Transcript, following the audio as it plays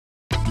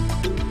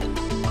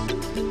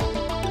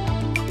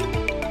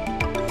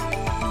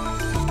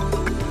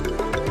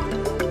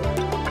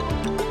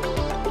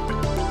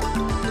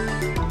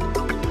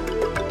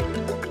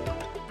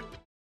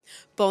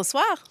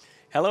Bonsoir.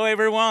 Hello,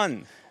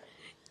 everyone.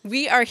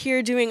 We are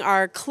here doing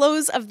our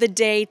close of the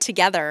day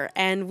together,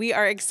 and we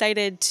are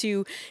excited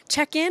to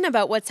check in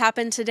about what's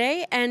happened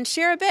today and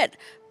share a bit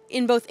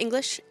in both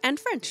English and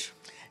French.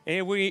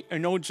 Et oui,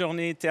 une autre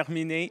journée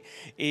terminée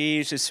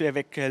et je suis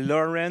avec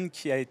Lauren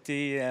qui a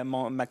été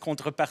ma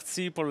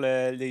contrepartie pour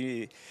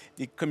les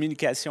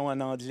communications en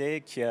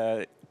anglais, qui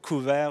a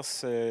couvert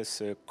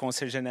ce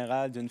conseil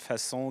général d'une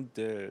façon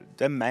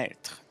de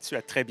maître. Tu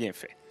as très bien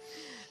fait.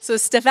 So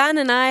Stéphane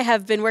and I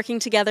have been working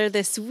together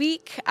this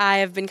week. I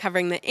have been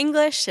covering the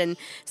English and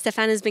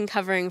Stéphane has been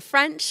covering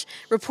French,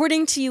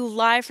 reporting to you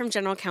live from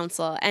General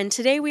Council. And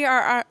today we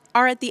are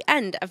at the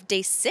end of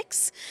day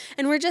 6,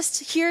 and we're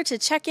just here to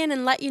check in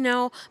and let you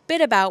know a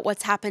bit about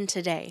what's happened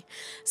today.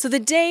 So the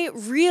day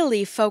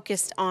really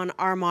focused on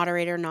our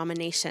moderator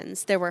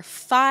nominations. There were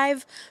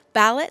 5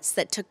 ballots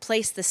that took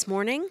place this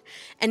morning,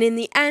 and in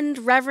the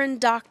end,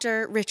 Reverend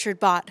Dr. Richard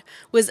Bott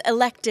was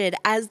elected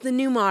as the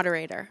new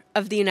moderator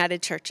of the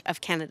United Church of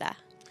Canada.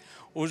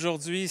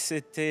 Aujourd'hui,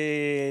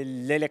 c'était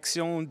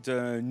l'élection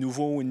d'un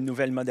nouveau ou une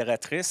nouvelle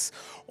modératrice.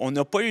 On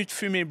n'a pas eu de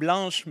fumée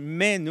blanche,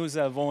 mais nous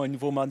avons un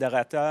nouveau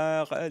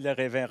modérateur, le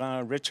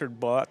révérend Richard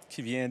Bott,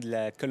 qui vient de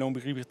la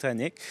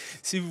Colombie-Britannique.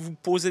 Si vous vous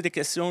posez des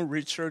questions,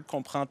 Richard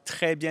comprend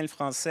très bien le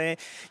français.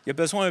 Il a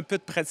besoin un peu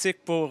de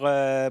pratique pour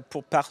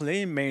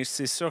parler, mais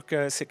c'est sûr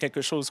que c'est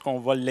quelque chose qu'on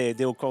va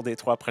l'aider au cours des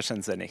 3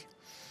 prochaines années.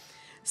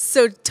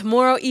 So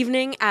tomorrow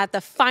evening at the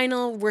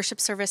final worship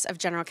service of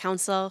General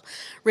Council,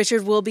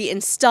 Richard will be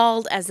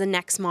installed as the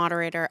next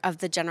moderator of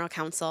the General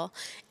Council,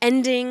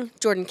 ending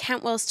Jordan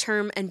Cantwell's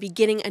term and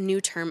beginning a new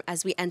term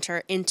as we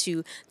enter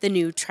into the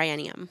new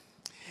triennium.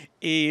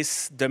 Et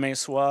demain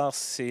soir,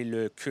 c'est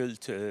le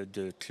culte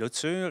de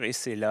clôture et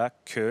c'est là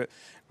que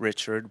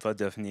Richard va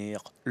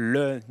devenir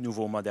le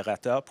nouveau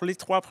modérateur pour les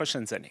 3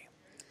 prochaines années.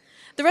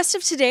 The rest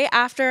of today,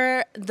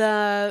 after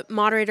the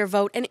moderator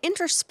vote, and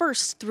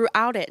interspersed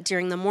throughout it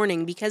during the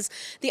morning, because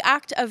the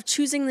act of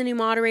choosing the new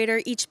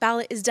moderator, each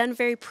ballot is done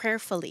very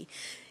prayerfully.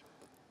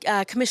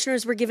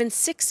 Commissioners were given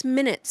 6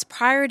 minutes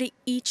prior to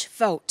each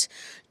vote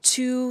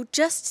to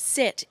just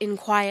sit in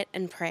quiet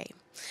and pray.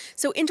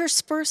 So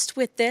interspersed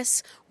with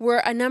this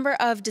were a number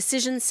of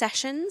decision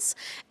sessions,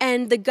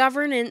 and the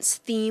governance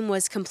theme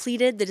was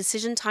completed. The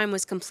decision time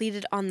was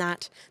completed on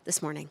that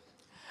this morning.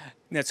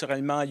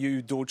 Naturellement, il y a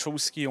eu d'autres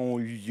choses qui ont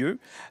eu lieu.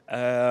 Il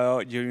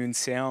y a eu une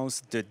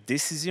séance de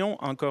décision.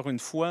 Encore une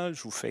fois,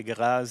 je vous fais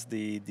grâce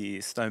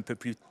c'est un peu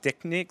plus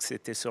technique,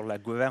 c'était sur la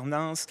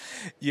gouvernance.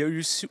 Il y a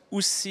eu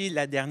aussi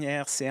la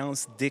dernière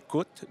séance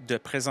d'écoute, de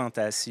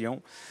présentation.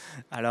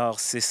 Alors,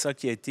 c'est ça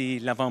qui a été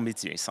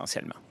l'avant-midi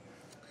essentiellement.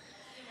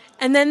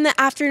 And then the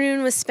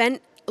afternoon was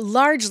spent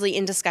largely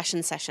in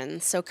discussion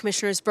sessions. So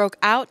commissioners broke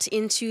out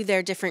into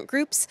their different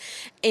groups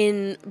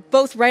in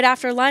both right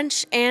after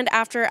lunch and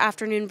after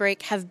afternoon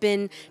break, have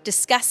been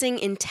discussing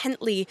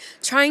intently,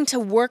 trying to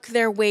work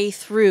their way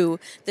through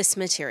this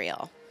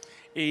material.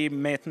 Et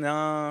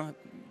maintenant,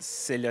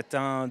 c'est le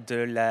temps de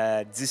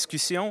la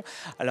discussion.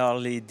 Alors,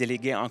 les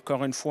délégués,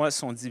 encore une fois,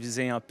 sont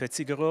divisés en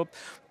petits groupes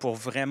pour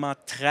vraiment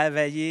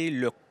travailler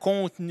le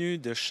contenu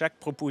de chaque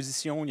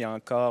proposition. Il y a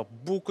encore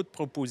beaucoup de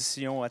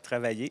propositions à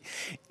travailler.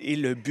 Et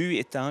le but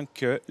étant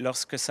que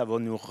lorsque ça va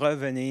nous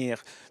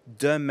revenir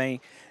demain,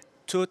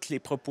 toutes les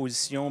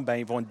propositions,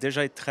 ils vont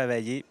déjà être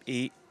travaillées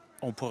et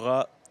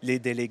les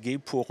délégués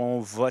pourront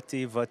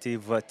voter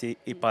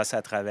et passer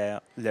à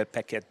travers le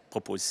paquet de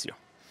propositions.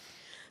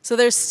 So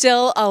there's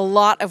still a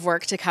lot of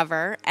work to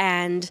cover,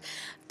 and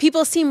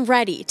people seem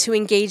ready to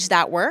engage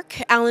that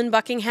work. Alan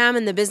Buckingham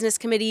and the Business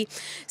Committee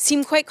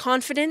seem quite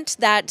confident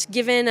that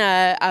given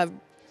a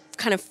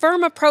kind of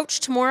firm approach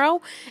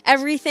tomorrow,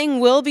 everything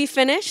will be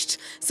finished.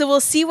 So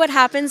we'll see what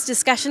happens.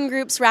 Discussion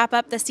groups wrap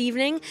up this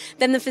evening.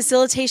 Then the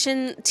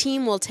facilitation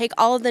team will take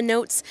all of the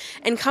notes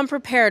and come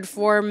prepared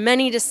for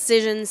many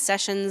decision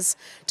sessions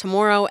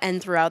tomorrow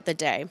and throughout the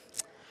day.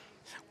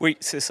 Oui,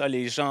 c'est ça.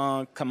 Les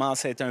gens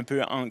commencent à être un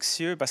peu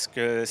anxieux parce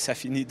que ça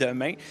finit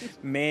demain.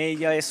 Mais il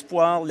y a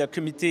espoir. Le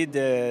comité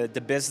de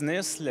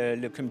business,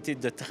 le comité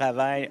de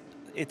travail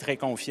est très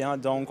confiant.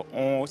 Donc,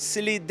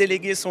 si les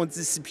délégués sont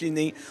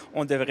disciplinés,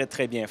 on devrait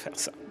très bien faire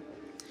ça.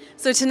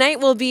 So tonight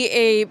will be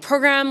a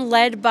program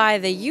led by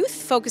the youth,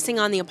 focusing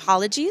on the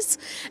apologies.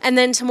 And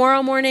then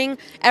tomorrow morning,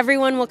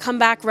 everyone will come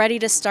back ready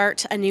to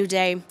start a new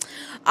day.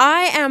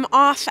 I am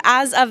off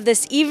as of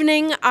this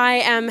evening. I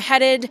am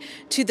headed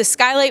to the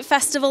Skylight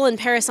Festival in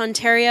Paris,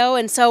 Ontario.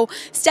 And so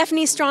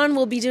Stephanie Strawn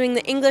will be doing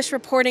the English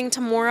reporting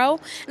tomorrow.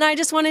 And I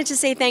just wanted to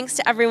say thanks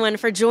to everyone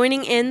for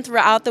joining in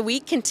throughout the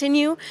week.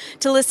 Continue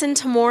to listen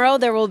tomorrow.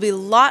 There will be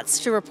lots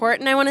to report.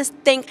 And I want to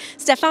thank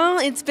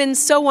Stéphane. It's been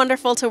so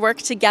wonderful to work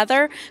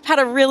together. I've had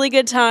a really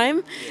good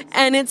time.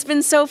 And it's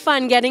been so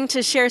fun getting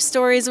to share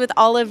stories with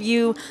all of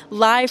you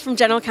live from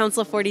General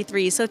Council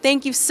 43. So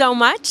thank you so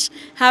much.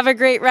 Have a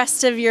great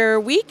rest of your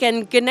week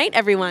and good night,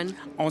 everyone.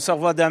 On se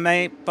revoit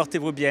demain.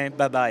 Portez-vous bien.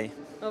 Bye bye.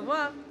 Au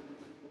revoir.